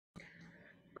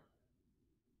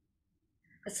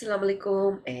Assalamu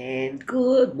alaikum and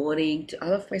good morning to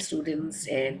all of my students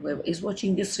and whoever is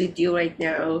watching this video right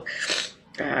now.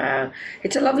 Uh,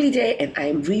 it's a lovely day and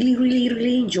I'm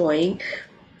really enjoying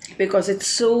because it's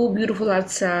so beautiful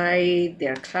outside.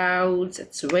 There are clouds,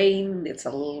 it's rain, it's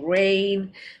a little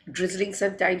rain, drizzling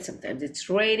sometimes it's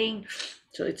raining.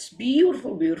 So it's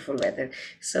beautiful weather.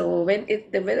 So when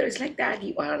the weather is like that,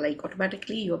 you are like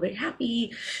automatically you're very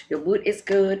happy, your mood is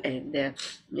good, and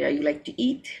yeah, you like to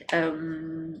eat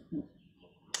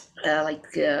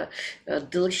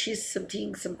delicious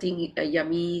something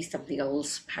yummy, something a little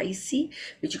spicy,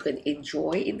 which you can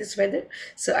enjoy in this weather.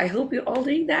 So I hope you're all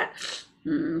doing that.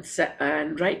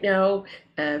 And right now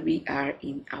we are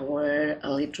in our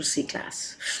literacy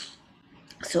class.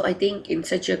 So I think in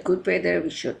such a good weather,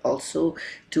 we should also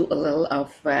do a little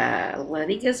of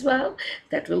learning as well.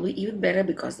 That will be even better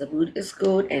because the mood is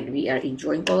good and we are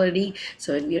enjoying already.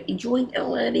 So when we are enjoying and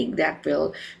learning, that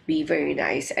will be very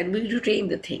nice. And we retain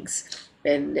the things.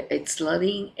 When it's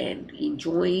learning and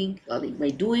enjoying, learning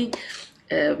by doing,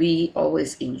 we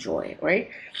always enjoy, right?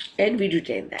 And we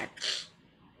retain that.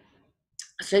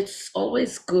 So it's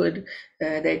always good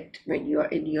that when you are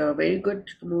in your very good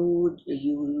mood,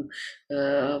 you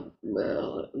are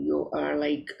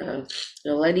like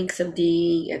learning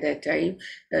something at that time.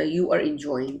 You are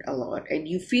enjoying a lot and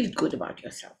you feel good about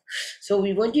yourself. So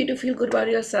we want you to feel good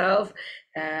about yourself.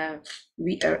 uh,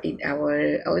 we are in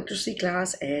our literacy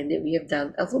class and we have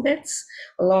done alphabets,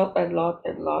 a lot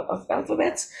of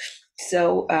alphabets.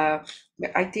 So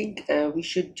I think we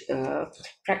should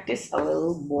practice a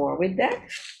little more with that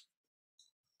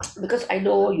because I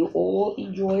know you all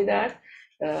enjoy that.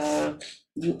 Uh,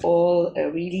 you all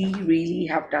really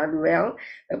have done well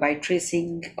by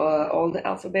tracing all the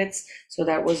alphabets. So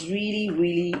that was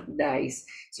really nice.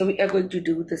 So we are going to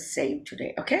do the same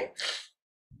today, okay?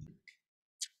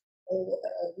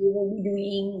 We will be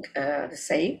doing the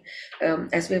same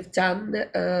as we've done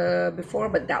before,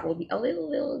 but that will be a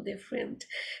little different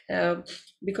um,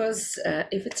 because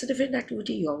if it's a different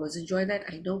activity, you always enjoy that,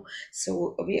 I know.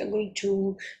 So we are going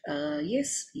to,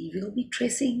 yes, we will be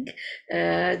tracing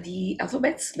the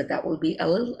alphabets, but that will be a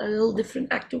little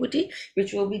different activity,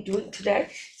 which we'll be doing today.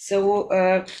 So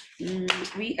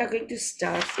we are going to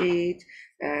start it,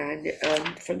 and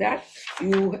for that,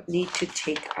 you need to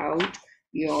take out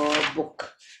your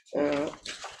book.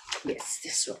 Yes,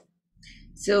 this one.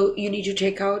 So you need to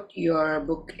take out your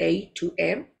book A to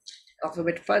M,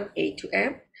 Alphabet Fun A to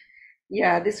M.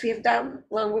 Yeah, this we have done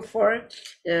long before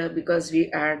because we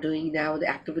are doing now the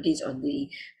activities on the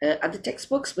other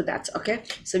textbooks, but that's okay.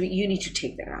 So you need to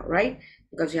take that out, right?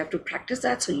 Because you have to practice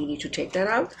that, so you need to take that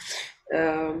out.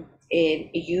 And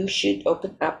you should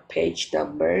open up page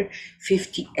number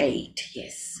 58.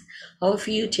 Yes, all of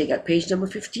you take out page number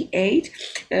 58.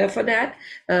 For that,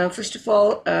 first of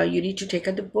all, you need to take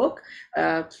out the book.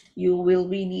 You will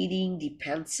be needing the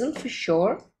pencil for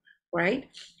sure, right?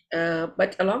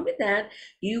 But along with that,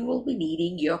 you will be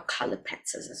needing your color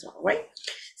pencils as well, right?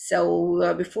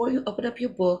 So before you open up your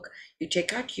book, you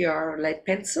take out your lead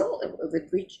pencil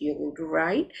with which you're going to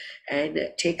write, and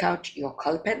take out your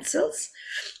color pencils.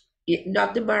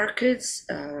 Not the markers,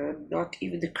 not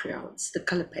even the crayons, the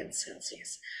color pencils,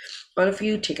 yes. All of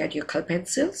you take out your color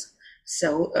pencils.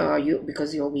 So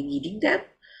because you'll be needing them.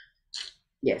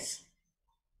 Yes.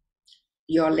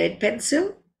 Your lead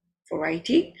pencil for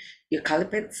writing, your color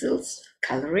pencils,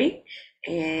 coloring,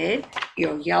 and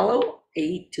your yellow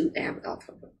A to M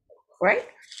alphabet, right?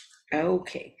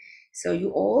 Okay. So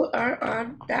you all are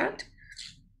on that?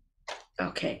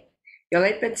 Okay. Your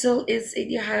light pencil is in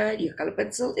your hand, your color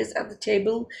pencil is on the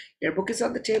table, your book is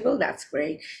on the table. That's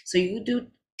great. So you do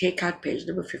take out page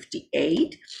number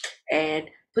 58 and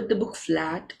put the book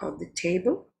flat on the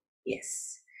table.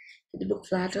 Yes. Put the book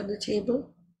flat on the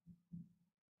table.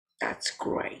 That's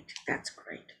great. That's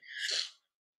great.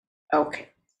 Okay.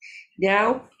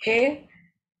 Now here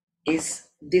is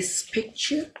this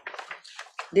picture,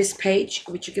 this page,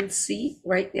 which you can see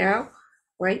right now,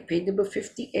 right? Page number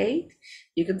 58.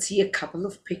 You can see a couple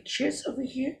of pictures over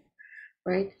here,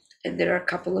 right? And there are a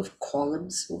couple of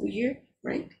columns over here,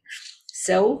 right?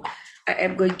 So I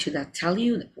am going to now tell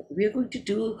you that we are going to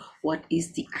do what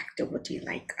is the activity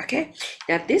like, okay?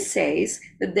 Now this says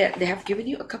that they have given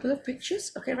you a couple of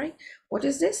pictures, okay, right? What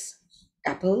is this?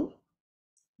 Apple,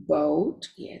 boat,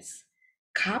 yes.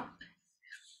 Cup.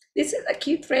 This is a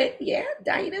cute friend, yeah.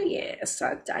 Dino, yes.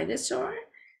 A dinosaur.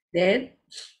 Then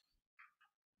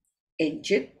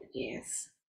engine, yes.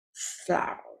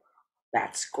 Flower.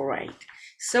 That's great.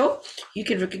 So you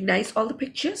can recognize all the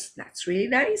pictures. That's really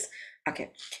nice.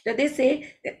 Okay. Now they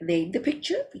say that name the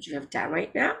picture, which you have done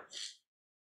right now,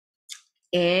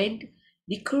 and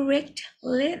the correct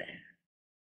letter.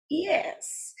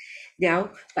 Yes.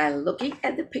 Now, by looking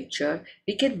at the picture,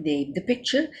 we can name the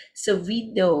picture so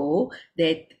we know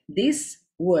that this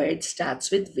word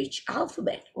starts with which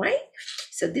alphabet, right?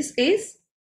 So this is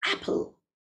apple.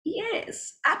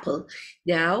 Yes, apple.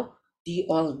 Now, do you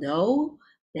all know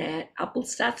that apple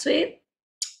starts with?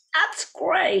 That's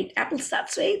great. Apple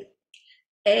starts with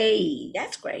A.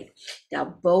 That's great. Now,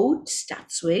 boat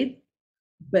starts with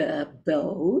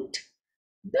boat.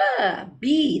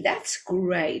 B. That's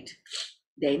great.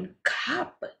 Then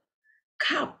cup,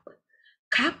 cup,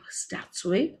 cup starts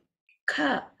with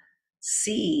K.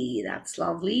 C, that's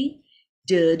lovely.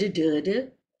 Dino,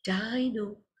 the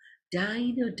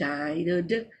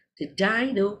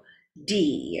dino.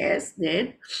 D, yes.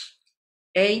 Then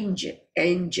engine,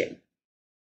 engine.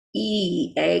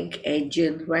 E, egg,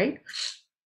 engine, right?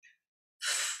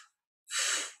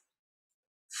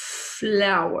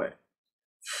 Flower,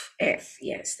 F,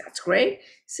 yes, that's great.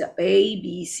 So A,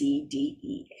 B, C, D,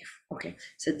 E, F. Okay,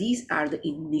 so these are the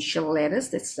initial letters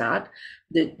that start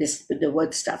the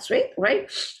word starts with,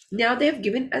 right? Now they've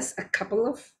given us a couple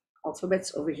of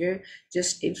alphabets over here,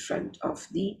 just in front of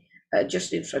the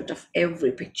just in front of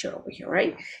every picture over here,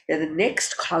 right? Now the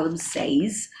next column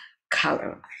says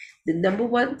color. The number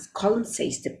one column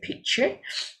says the picture.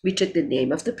 We took the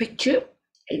name of the picture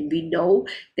and we know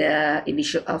the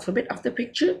initial alphabet of the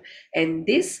picture, and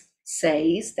this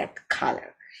says that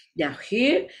color. Now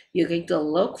here you're going to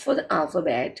look for the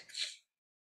alphabet,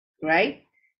 right?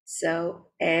 So,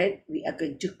 and we are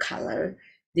going to color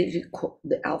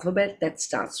the alphabet that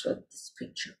starts with this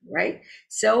picture, right?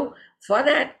 So for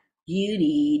that, you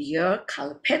need your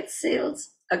color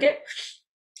pencils, okay?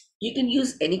 You can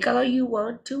use any color you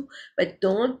want to, but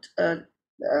don't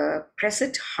press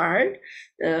it hard.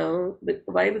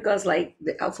 Why? Because like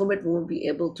the alphabet won't be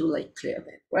able to like clear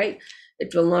that, right?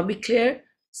 It will not be clear.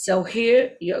 So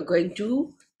here you're going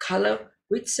to color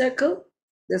which circle?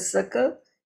 The circle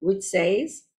which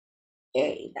says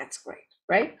A. That's great,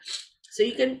 right? So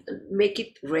you can make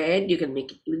it red, you can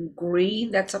make it even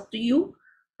green, that's up to you,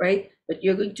 right? But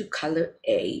you're going to color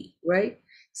A, right?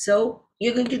 So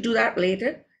you're going to do that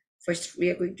later. First, we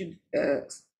are going to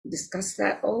discuss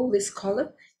that all this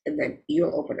color, and then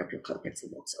you'll open up your color pencil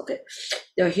notes. Okay.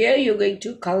 Now here you're going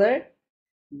to color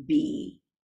B.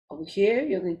 Over here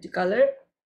you're going to color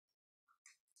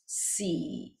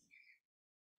C,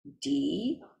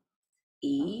 D,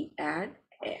 E, and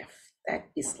F. That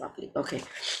is lovely. Okay.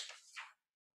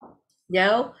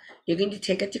 Now you're going to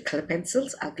take out your color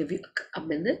pencils. I'll give you a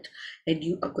minute and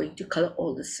you are going to color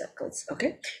all the circles,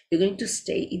 okay? You're going to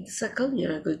stay in the circle.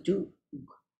 You're not going to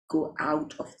go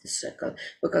out of the circle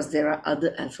because there are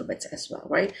other alphabets as well,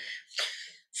 right?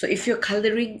 So if you're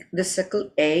coloring the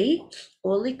circle A,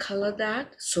 only color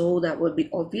that so that will be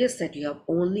obvious that you have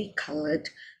only colored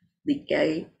the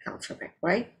A alphabet,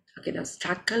 right? Okay, now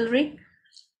start coloring.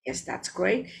 Yes, that's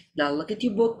great. Now look at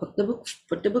your book,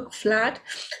 put the book flat,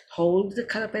 hold the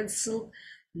color pencil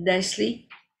nicely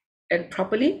and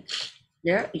properly.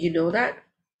 Yeah, you know that.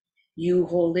 You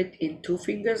hold it in two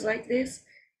fingers like this,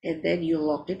 and then you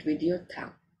lock it with your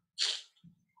thumb.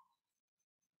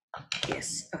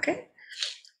 Yes, okay.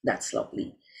 That's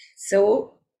lovely.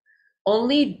 So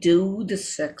only do the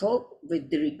circle with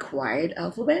the required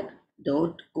alphabet.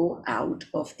 Don't go out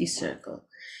of the circle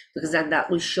because then that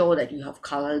will show that you have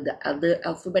colored the other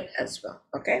alphabet as well.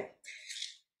 Okay.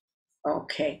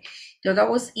 Okay. Now that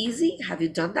was easy. Have you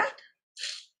done that?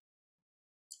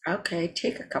 Okay.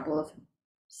 Take a couple of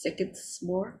seconds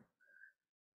more.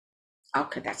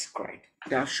 Okay, that's great.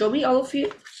 Now show me all of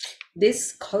you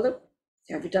this column.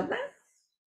 Have you done that?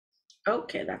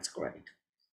 Okay, that's great.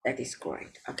 That is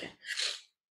great. Okay.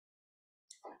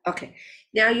 Okay,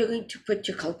 now you're going to put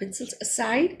your color pencils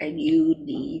aside and you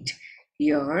need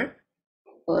your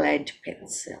lead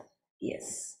pencil.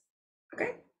 Yes.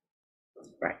 Okay,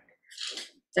 right.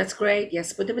 That's great.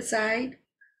 Yes, put them aside.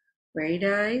 Very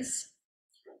nice.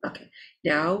 Okay,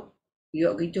 now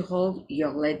you're going to hold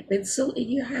your lead pencil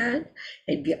in your hand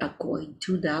and we are going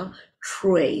to now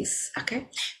trace. Okay,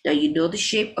 now you know the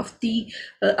shape of the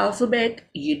alphabet,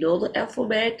 you know the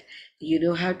alphabet, you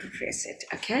know how to trace it.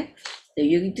 Okay, now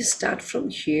you're going to start from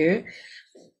here.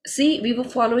 See, we were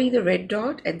following the red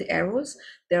dot and the arrows.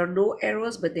 There are no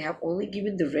arrows, but they have only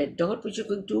given the red dot, which you're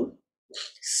going to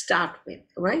start with,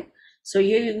 right? So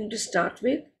here you're going to start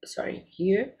with, sorry,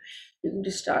 here you're going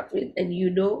to start with, and you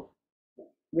know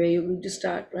where you're going to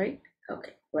start, right?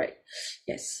 Okay, right.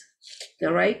 Yes.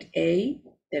 Now write A,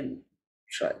 then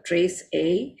trace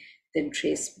A, then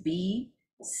trace B,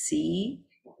 C,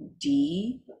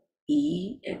 D,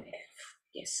 E, and F.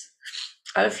 Yes.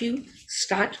 All of you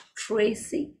start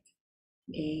tracing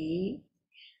A,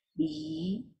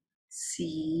 B,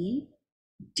 C,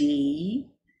 D,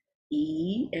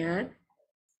 E, and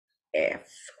F.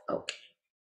 Okay.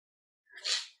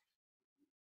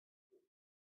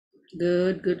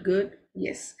 Good, good, good.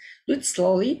 Yes. Do it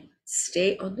slowly.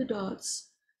 Stay on the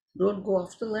dots. Don't go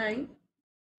off the line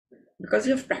because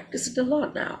you've practiced it a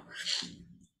lot now.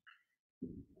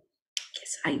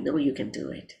 Yes, I know you can do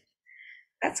it.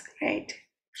 That's great.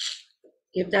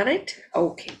 You've done it?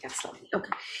 Okay, that's lovely.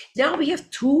 Okay. Now we have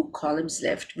two columns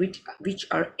left which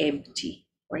are empty,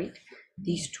 right?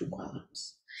 These two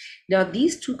columns. Now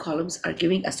these two columns are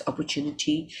giving us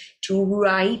opportunity to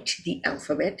write the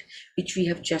alphabet which we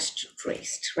have just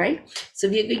traced, right? So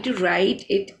we are going to write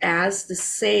it as the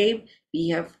same. We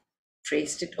have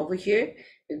traced it over here.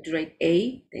 We're going to write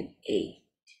A, then A,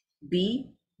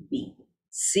 B, B,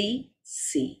 C,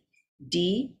 C,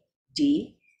 D,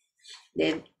 D,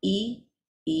 then E,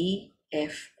 E,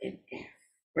 F, and F,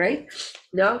 right?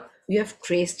 Now you have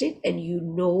traced it and you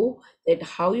know that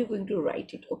how you're going to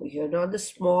write it over here. Not the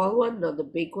small one, not the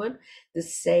big one, the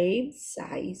same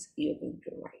size you're going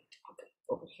to write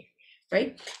over here,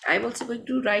 right? I'm also going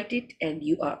to write it and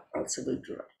you are also going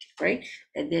to write it, right?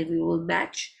 And then we will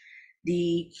match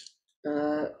the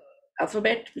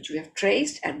alphabet which we have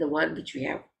traced and the one which we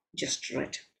have just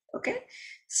written, okay?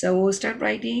 So we'll start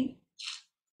writing.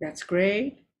 That's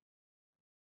great.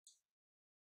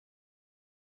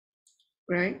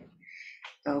 Right?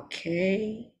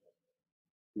 Okay,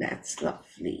 that's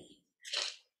lovely.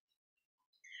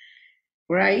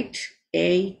 Write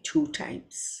A 2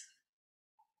 times.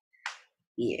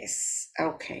 Yes,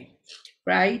 okay.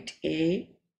 Write A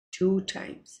 2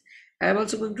 times. I'm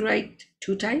also going to write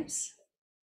 2 times.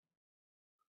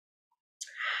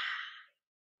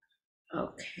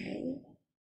 Okay.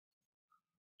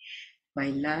 My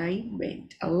line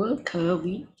went a little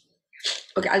curvy.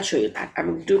 Okay, I'll show you that.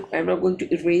 I'm not going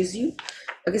to erase you.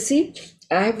 Okay, see,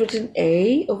 I have written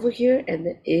A over here, and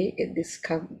then A, and this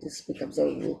becomes a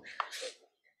little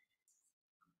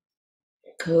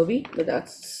curvy, but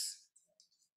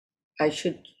I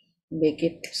should make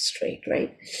it straight,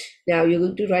 right? Now you're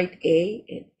going to write A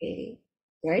and A,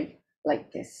 right?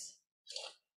 Like this.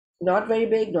 Not very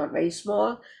big, not very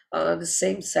small, the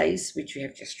same size which we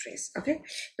have just traced, okay?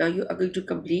 Now you are going to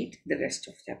complete the rest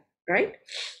of them, right?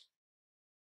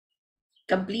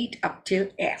 Complete up till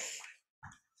F.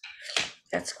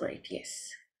 That's great, yes.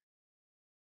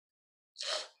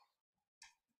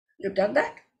 You've done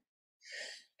that?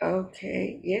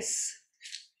 Okay, yes.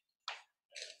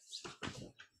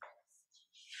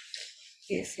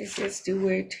 Yes, do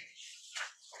it.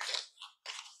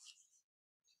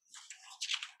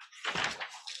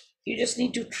 You just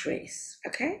need to trace,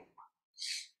 okay?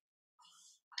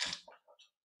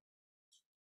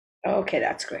 Okay,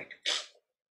 that's great.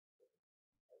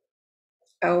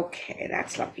 Okay,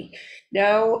 that's lovely.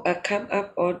 Now come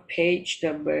up on page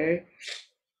number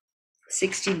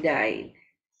 69.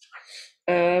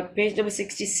 Page number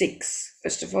 66.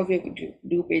 First of all, we're going to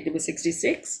do page number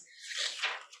 66.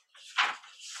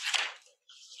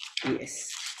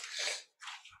 Yes.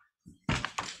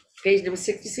 Page number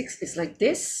 66 is like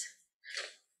this,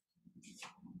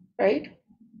 right?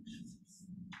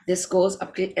 This goes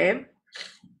up to M.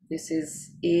 This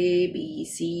is A, B,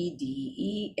 C, D,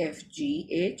 E, F, G,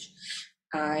 H,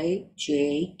 I,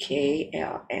 J, K,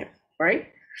 L, M,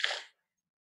 right?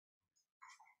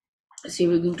 So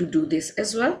we're going to do this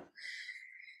as well.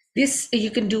 This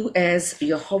you can do as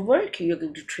your homework. You're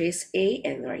going to trace A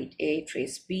and write A,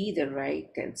 trace B, then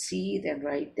write, then C, then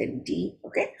write, then D,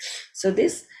 okay? So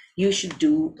this you should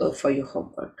do for your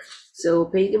homework. So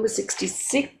page number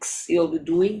 66, you'll be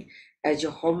doing as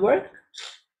your homework.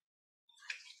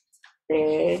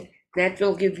 And that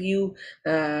will give you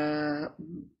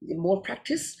more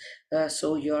practice,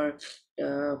 so your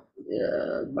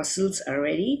muscles are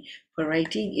ready for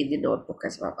writing in the notebook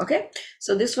as well, okay?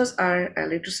 So this was our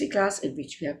literacy class in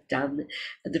which we have done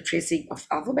the tracing of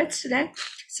alphabets today.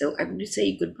 So I'm going to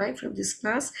say goodbye from this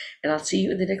class, and I'll see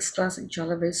you in the next class,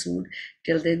 inshallah, very soon.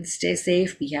 Till then, stay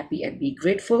safe, be happy, and be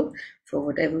grateful for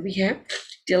whatever we have.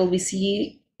 Till we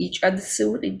see each other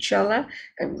soon, inshallah,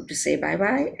 I'm going to say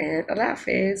bye-bye and Allah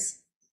Hafiz.